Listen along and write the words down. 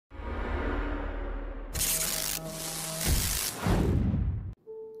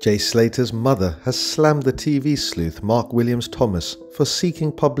Jay Slater's mother has slammed the TV sleuth Mark Williams Thomas for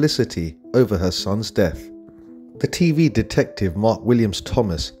seeking publicity over her son's death. The TV detective Mark Williams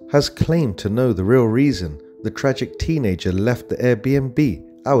Thomas has claimed to know the real reason the tragic teenager left the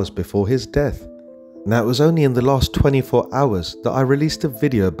Airbnb hours before his death. Now, it was only in the last 24 hours that I released a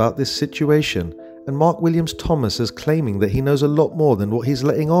video about this situation, and Mark Williams Thomas is claiming that he knows a lot more than what he's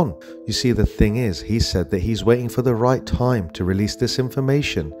letting on. You see, the thing is, he said that he's waiting for the right time to release this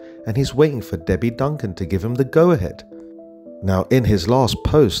information, and he's waiting for Debbie Duncan to give him the go-ahead. Now, in his last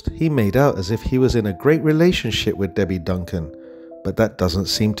post, he made out as if he was in a great relationship with Debbie Duncan, but that doesn't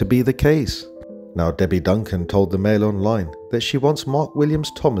seem to be the case. Now, Debbie Duncan told the Mail Online that she wants Mark Williams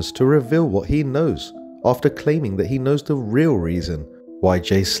Thomas to reveal what he knows, after claiming that he knows the real reason why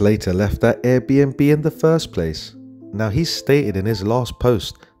Jay Slater left that Airbnb in the first place. Now, he stated in his last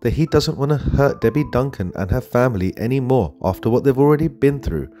post that he doesn't want to hurt Debbie Duncan and her family anymore after what they've already been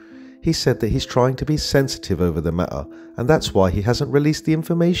through. He said that he's trying to be sensitive over the matter, and that's why he hasn't released the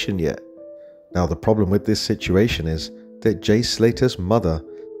information yet. Now, the problem with this situation is that Jay Slater's mother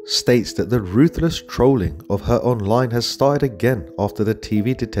states that the ruthless trolling of her online has started again after the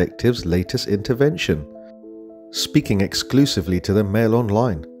TV detective's latest intervention. Speaking exclusively to the Mail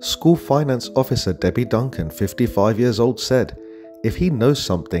Online, school finance officer Debbie Duncan, 55 years old, said, "If he knows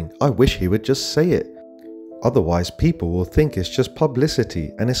something, I wish he would just say it. Otherwise, people will think it's just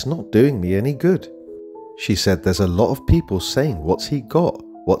publicity and it's not doing me any good." She said there's a lot of people saying what's he got,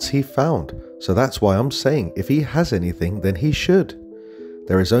 what's he found, so that's why I'm saying if he has anything, then he should.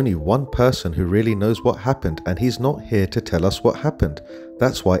 There is only one person who really knows what happened, and he's not here to tell us what happened.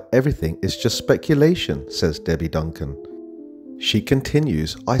 That's why everything is just speculation, says Debbie Duncan. She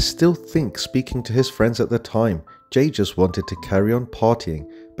continues, "I still think, speaking to his friends at the time, Jay just wanted to carry on partying,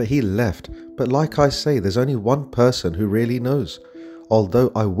 but he left. But like I say, there's only one person who really knows.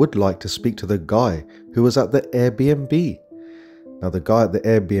 Although I would like to speak to the guy who was at the Airbnb." Now, the guy at the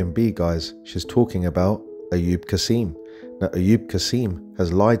Airbnb, guys, she's talking about Ayub Qassim. Now, Ayub Qassim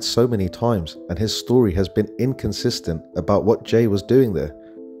has lied so many times, and his story has been inconsistent about what Jay was doing there.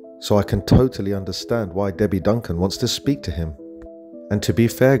 So I can totally understand why Debbie Duncan wants to speak to him. And to be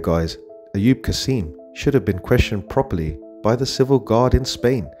fair, guys, Ayub Qassim should have been questioned properly by the civil guard in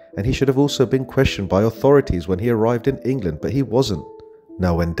Spain, and he should have also been questioned by authorities when he arrived in England, but he wasn't.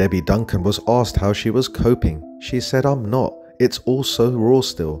 Now, when Debbie Duncan was asked how she was coping, she said, "I'm not. It's all so raw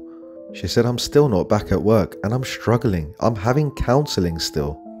still." She said, "I'm still not back at work and I'm struggling. I'm having counseling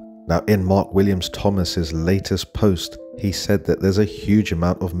still." Now, in Mark Williams Thomas's latest post, he said that there's a huge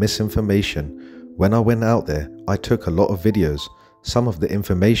amount of misinformation. "When I went out there, I took a lot of videos. Some of the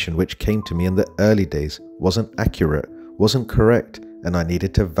information which came to me in the early days wasn't accurate, wasn't correct, and I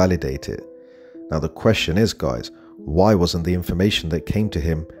needed to validate it." Now, the question is, guys, why wasn't the information that came to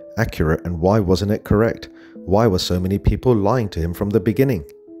him accurate, and why wasn't it correct? Why were so many people lying to him from the beginning?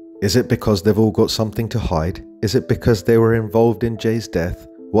 Is it because they've all got something to hide? Is it because they were involved in Jay's death?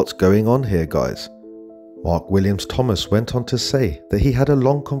 What's going on here, guys? Mark Williams Thomas went on to say that he had a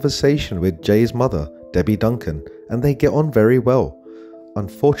long conversation with Jay's mother, Debbie Duncan, and they get on very well.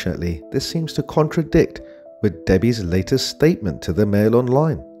 Unfortunately, this seems to contradict with Debbie's latest statement to the Mail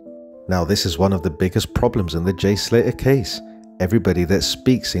Online. Now, this is one of the biggest problems in the Jay Slater case. Everybody that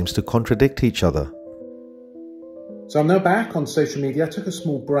speaks seems to contradict each other. So I'm now back on social media. I took a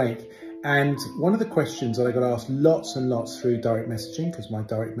small break, and one of the questions that I got asked lots and lots through direct messaging, because my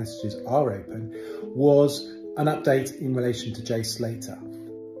direct messages are open, was an update in relation to Jay Slater.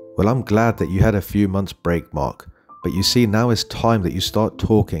 Well, I'm glad that you had a few months break, Mark, but you see, now it's time that you start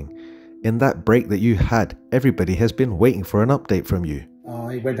talking. In that break that you had, everybody has been waiting for an update from you.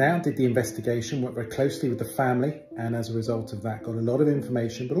 I went out, did the investigation, worked very closely with the family, and as a result of that got a lot of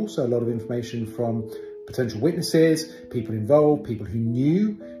information, but also a lot of information from potential witnesses, people involved, people who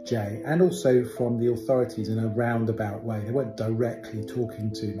knew Jay, and also from the authorities in a roundabout way. They weren't directly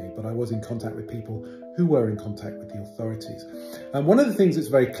talking to me, but I was in contact with people who were in contact with the authorities. And one of the things that's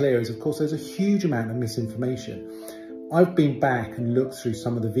very clear is, of course, there's a huge amount of misinformation. I've been back and looked through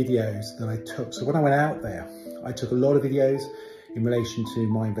some of the videos that I took. So when I went out there, I took a lot of videos in relation to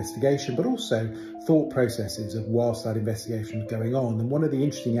my investigation, but also thought processes of whilst that investigation was going on. And one of the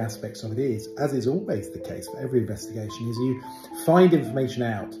interesting aspects of it is, as is always the case for every investigation, is you find information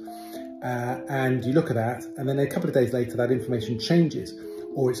out and you look at that, and then a couple of days later that information changes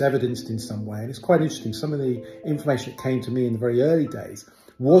or it's evidenced in some way. And it's quite interesting. Some of the information that came to me in the very early days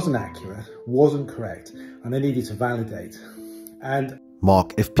wasn't accurate, wasn't correct, and I needed to validate. And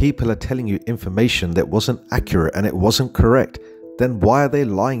Mark, if people are telling you information that wasn't accurate and it wasn't correct, then why are they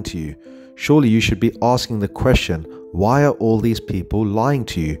lying to you? Surely you should be asking the question, Why are all these people lying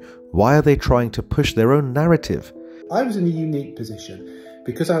to you? Why are they trying to push their own narrative? I was in a unique position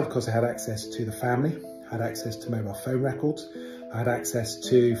because of course I had access to the family, I had access to mobile phone records, I had access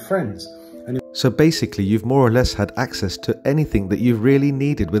to friends. So basically you've more or less had access to anything that you've really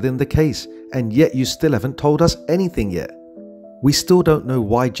needed within the case, and yet you still haven't told us anything yet. We still don't know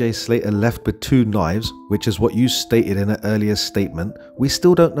why Jay Slater left with 2 knives, which is what you stated in an earlier statement. We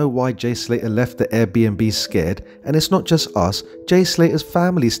still don't know why Jay Slater left the Airbnb scared, and it's not just us, Jay Slater's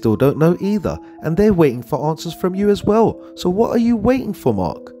family still don't know either, and they're waiting for answers from you as well. So what are you waiting for,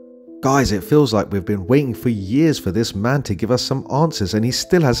 Mark? Guys, it feels like we've been waiting for years for this man to give us some answers, and he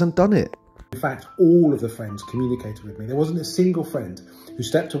still hasn't done it. In fact, all of the friends communicated with me. There wasn't a single friend who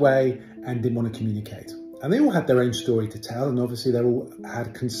stepped away and didn't want to communicate. And they all had their own story to tell, and obviously they all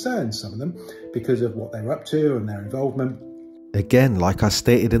had concerns, some of them, because of what they were up to and their involvement. Again, like I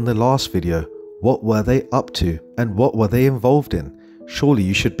stated in the last video, what were they up to and what were they involved in? Surely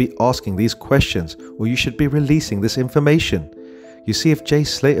you should be asking these questions, or you should be releasing this information. You see, if Jay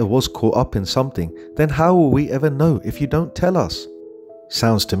Slater was caught up in something, then how will we ever know if you don't tell us?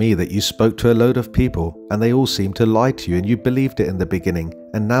 Sounds to me that you spoke to a load of people and they all seemed to lie to you and you believed it in the beginning,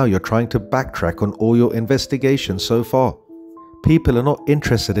 and now you're trying to backtrack on all your investigations so far. People are not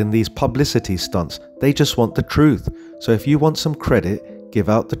interested in these publicity stunts, they just want the truth. So if you want some credit, give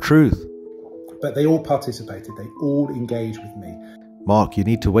out the truth. But they all participated, they all engaged with me. Mark, you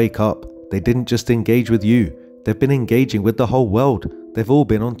need to wake up. They didn't just engage with you, they've been engaging with the whole world. They've all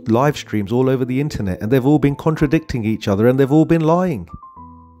been on live streams all over the internet, and they've all been contradicting each other, and they've all been lying.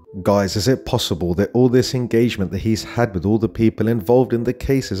 Guys, is it possible that all this engagement that he's had with all the people involved in the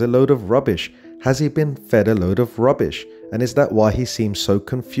case is a load of rubbish? Has he been fed a load of rubbish? And is that why he seems so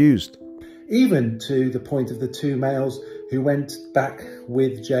confused? Even to the point of the 2 males who went back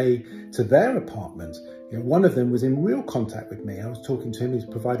with Jay to their apartment. You know, one of them was in real contact with me. I was talking to him, he's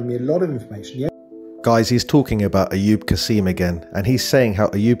providing me a lot of information. Yeah. Guys, he's talking about Ayub Qassim again, and he's saying how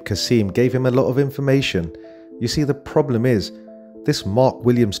Ayub Qassim gave him a lot of information. You see, the problem is, this Mark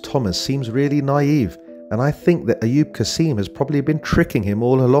Williams Thomas seems really naive, and I think that Ayub Qassim has probably been tricking him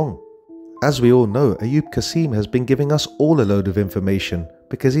all along. As we all know, Ayub Qassim has been giving us all a load of information,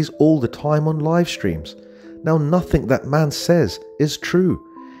 because he's all the time on live streams. Now, nothing that man says is true.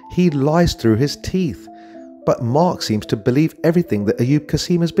 He lies through his teeth. But Mark seems to believe everything that Ayub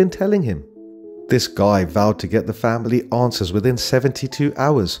Qassim has been telling him. This guy vowed to get the family answers within 72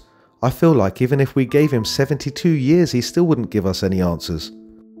 hours. I feel like even if we gave him 72 years, he still wouldn't give us any answers.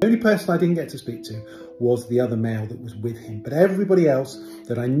 The only person I didn't get to speak to was the other male that was with him. But everybody else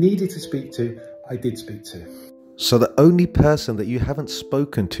that I needed to speak to, I did speak to. So the only person that you haven't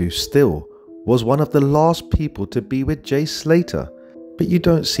spoken to still was one of the last people to be with Jay Slater. But you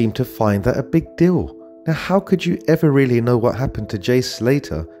don't seem to find that a big deal. Now, how could you ever really know what happened to Jay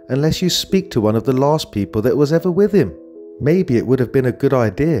Slater unless you speak to one of the last people that was ever with him? Maybe it would have been a good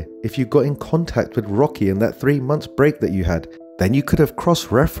idea if you got in contact with Rocky in that 3 months break that you had. Then you could have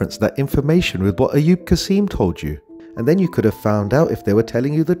cross-referenced that information with what Ayub Qassim told you. And then you could have found out if they were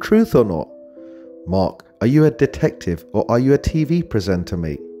telling you the truth or not. Mark, are you a detective or are you a TV presenter,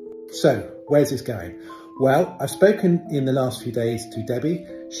 mate? So, where's this going? Well, I've spoken in the last few days to Debbie.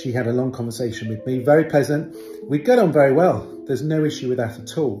 She had a long conversation with me, very pleasant. We got on very well. There's no issue with that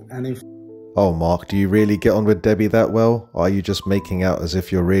at all. And oh, Mark, do you really get on with Debbie that well? Or are you just making out as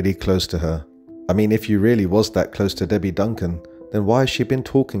if you're really close to her? I mean, if you really was that close to Debbie Duncan, then why has she been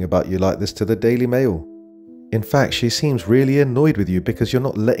talking about you like this to the Daily Mail? In fact, she seems really annoyed with you because you're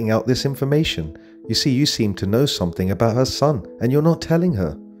not letting out this information. You see, you seem to know something about her son, and you're not telling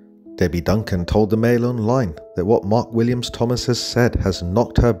her. Debbie Duncan told the Mail Online that what Mark Williams Thomas has said has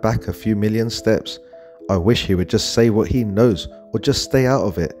knocked her back a few million steps. I wish he would just say what he knows, or just stay out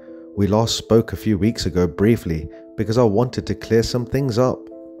of it. We last spoke a few weeks ago briefly because I wanted to clear some things up.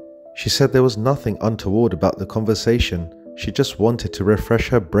 She said there was nothing untoward about the conversation. She just wanted to refresh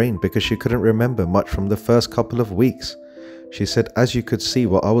her brain because she couldn't remember much from the first couple of weeks. She said, as you could see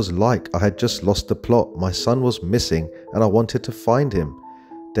what I was like, I had just lost the plot. My son was missing and I wanted to find him.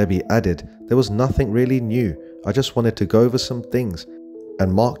 Debbie added, there was nothing really new. I just wanted to go over some things.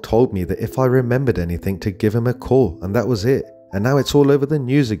 And Mark told me that if I remembered anything to give him a call, and that was it. And now it's all over the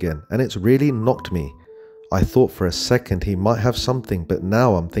news again, and it's really knocked me. I thought for a second he might have something, but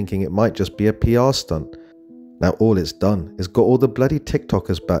now I'm thinking it might just be a PR stunt. Now all it's done is got all the bloody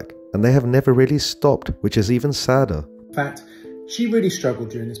TikTokers back, and they have never really stopped, which is even sadder. In fact, she really struggled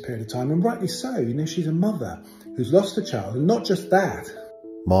during this period of time, and rightly so. You know, she's a mother who's lost a child, and not just that.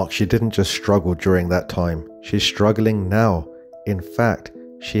 Mark, she didn't just struggle during that time. She's struggling now. In fact,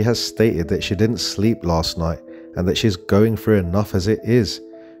 she has stated that she didn't sleep last night, and that she's going through enough as it is.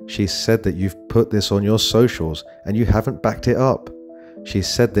 She said that you've put this on your socials and you haven't backed it up. She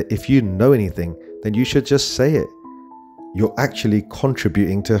said that if you know anything, then you should just say it. You're actually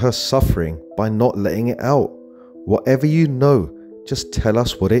contributing to her suffering by not letting it out. Whatever you know, just tell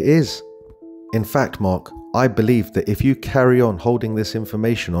us what it is. In fact, Mark, I believe that if you carry on holding this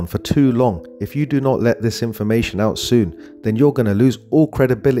information on for too long, if you do not let this information out soon, then you're going to lose all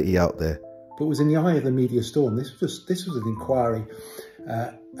credibility out there. But it was in the eye of the media storm. This was an inquiry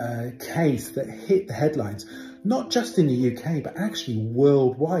case that hit the headlines, not just in the UK, but actually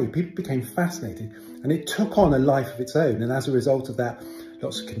worldwide. People became fascinated and it took on a life of its own. And as a result of that,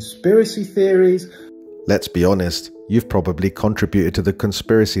 lots of conspiracy theories. Let's be honest, you've probably contributed to the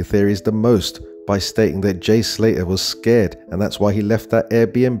conspiracy theories the most by stating that Jay Slater was scared and that's why he left that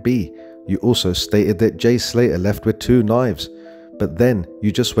Airbnb. You also stated that Jay Slater left with 2 knives. But then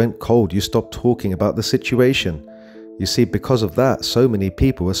you just went cold, you stopped talking about the situation. You see, because of that, so many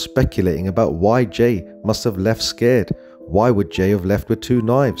people were speculating about why Jay must have left scared. Why would Jay have left with 2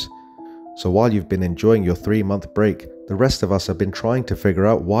 knives? So while you've been enjoying your 3-month break, the rest of us have been trying to figure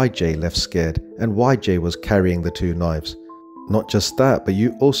out why Jay left scared and why Jay was carrying the 2 knives. Not just that, but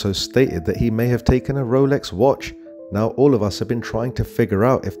you also stated that he may have taken a Rolex watch. Now all of us have been trying to figure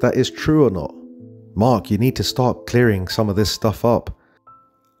out if that is true or not. Mark, you need to start clearing some of this stuff up.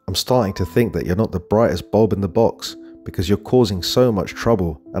 I'm starting to think that you're not the brightest bulb in the box because you're causing so much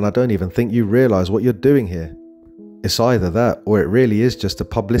trouble and I don't even think you realize what you're doing here. It's either that or it really is just a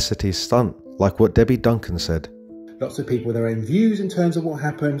publicity stunt, like what Debbie Duncan said. Lots of people with their own views in terms of what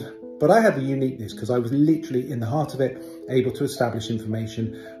happened, but I had the uniqueness because I was literally in the heart of it, able to establish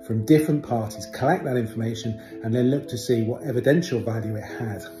information from different parties, collect that information and then look to see what evidential value it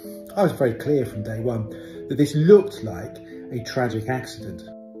had. I was very clear from day one that this looked like a tragic accident.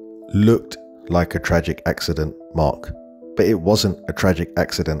 Looked like a tragic accident, Mark, but it wasn't a tragic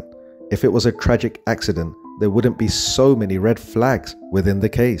accident. If it was a tragic accident, there wouldn't be so many red flags within the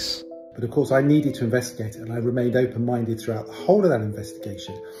case. But of course I needed to investigate it and I remained open-minded throughout the whole of that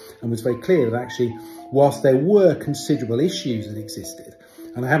investigation and was very clear that actually whilst there were considerable issues that existed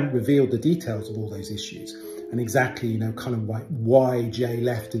and I haven't revealed the details of all those issues and exactly, kind of why Jay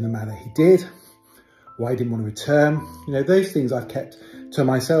left in the manner he did, why he didn't want to return, those things I've kept to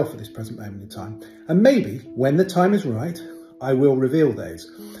myself at this present moment in time. And maybe when the time is right, I will reveal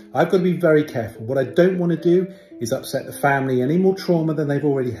those. I've got to be very careful. What I don't want to do is upset the family any more trauma than they've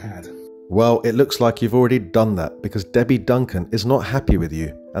already had. Well, it looks like you've already done that because Debbie Duncan is not happy with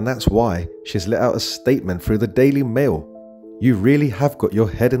you and that's why she's let out a statement through the Daily Mail. You really have got your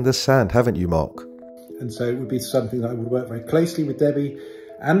head in the sand, haven't you, Mark? And so it would be something that I would work very closely with Debbie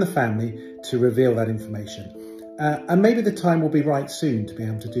and the family to reveal that information. And maybe the time will be right soon to be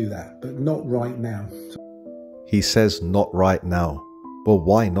able to do that, but not right now. He says not right now. Well,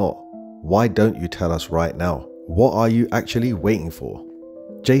 why not? Why don't you tell us right now? What are you actually waiting for?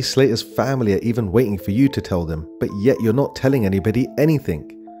 Jay Slater's family are even waiting for you to tell them, but yet you're not telling anybody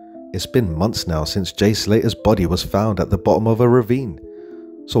anything. It's been months now since Jay Slater's body was found at the bottom of a ravine.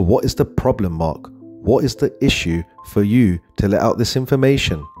 So what is the problem, Mark? What is the issue for you to let out this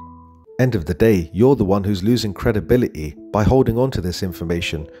information? End of the day, you're the one who's losing credibility by holding on to this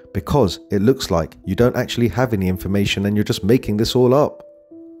information because it looks like you don't actually have any information and you're just making this all up.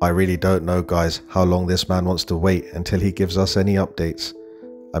 I really don't know, guys, how long this man wants to wait until he gives us any updates.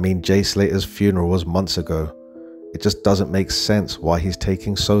 I mean, Jay Slater's funeral was months ago. It just doesn't make sense why he's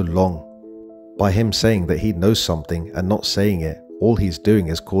taking so long. By him saying that he knows something and not saying it, all he's doing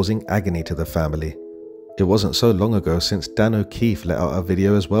is causing agony to the family. It wasn't so long ago since Dan O'Keefe let out a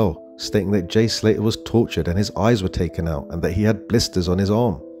video as well, stating that Jay Slater was tortured and his eyes were taken out and that he had blisters on his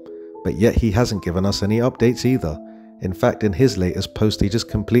arm. But yet he hasn't given us any updates either. In fact, in his latest post he just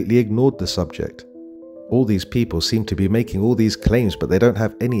completely ignored the subject. All these people seem to be making all these claims but they don't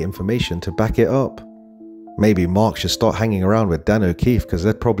have any information to back it up. Maybe Mark should start hanging around with Dan O'Keefe because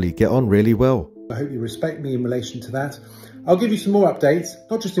they'd probably get on really well. I hope you respect me in relation to that. I'll give you some more updates,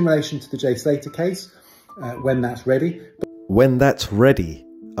 not just in relation to the Jay Slater case, when that's ready. When that's ready?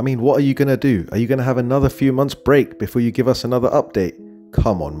 I mean, what are you going to do? Are you going to have another few months break before you give us another update?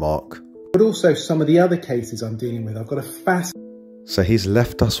 Come on, Mark. But also some of the other cases I'm dealing with. I've got a fast... So he's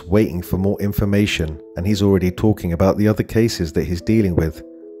left us waiting for more information and he's already talking about the other cases that he's dealing with.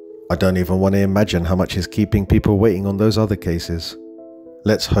 I don't even want to imagine how much he's keeping people waiting on those other cases.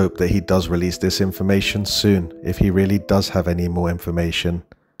 Let's hope that he does release this information soon if he really does have any more information.